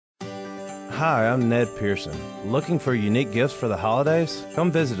Hi, I'm Ned Pearson. Looking for unique gifts for the holidays?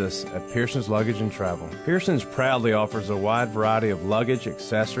 Come visit us at Pearson's Luggage and Travel. Pearson's proudly offers a wide variety of luggage,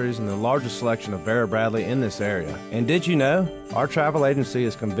 accessories, and the largest selection of Vera Bradley in this area. And did you know? Our travel agency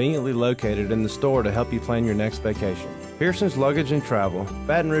is conveniently located in the store to help you plan your next vacation. Pearson's Luggage and Travel,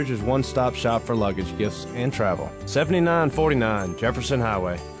 Baton Rouge's one-stop shop for luggage, gifts, and travel. 7949 Jefferson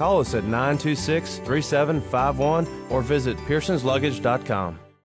Highway. Call us at 926-3751 or visit pearsonsluggage.com.